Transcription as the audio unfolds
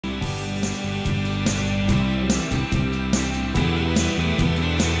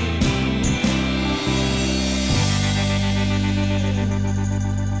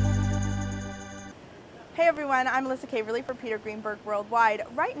everyone, I'm Alyssa Caverley for Peter Greenberg Worldwide.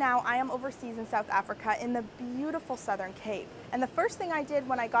 Right now I am overseas in South Africa in the beautiful Southern Cape. And the first thing I did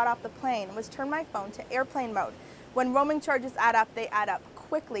when I got off the plane was turn my phone to airplane mode. When roaming charges add up, they add up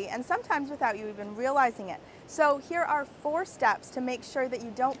quickly and sometimes without you even realizing it. So here are 4 steps to make sure that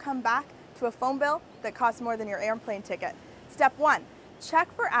you don't come back to a phone bill that costs more than your airplane ticket. Step 1,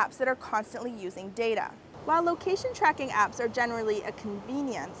 check for apps that are constantly using data. While location tracking apps are generally a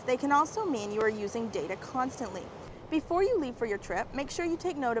convenience, they can also mean you are using data constantly. Before you leave for your trip, make sure you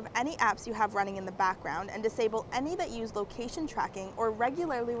take note of any apps you have running in the background and disable any that use location tracking or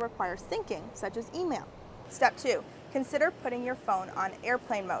regularly require syncing, such as email. Step 2, consider putting your phone on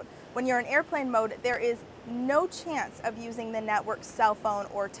airplane mode. When you're in airplane mode, there is no chance of using the network's cell phone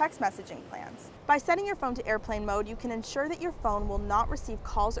or text messaging plans. By setting your phone to airplane mode, you can ensure that your phone will not receive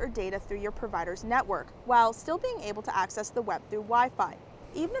calls or data through your provider's network, while still being able to access the web through Wi-Fi.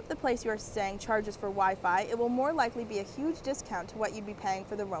 Even if the place you are staying charges for Wi-Fi, it will more likely be a huge discount to what you'd be paying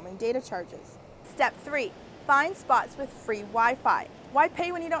for the roaming data charges. Step 3, find spots with free Wi-Fi. Why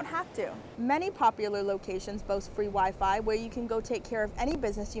pay when you don't have to? Many popular locations boast free Wi-Fi where you can go take care of any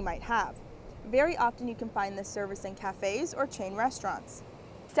business you might have. Very often you can find this service in cafes or chain restaurants.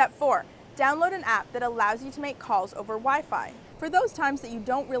 Step 4, download an app that allows you to make calls over Wi-Fi. For those times that you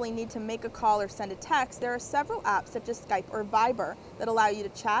don't really need to make a call or send a text, there are several apps such as Skype or Viber that allow you to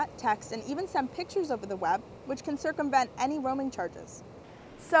chat, text, and even send pictures over the web, which can circumvent any roaming charges.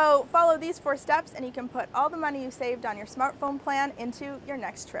 So follow these 4 steps and you can put all the money you saved on your smartphone plan into your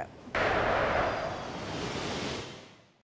next trip.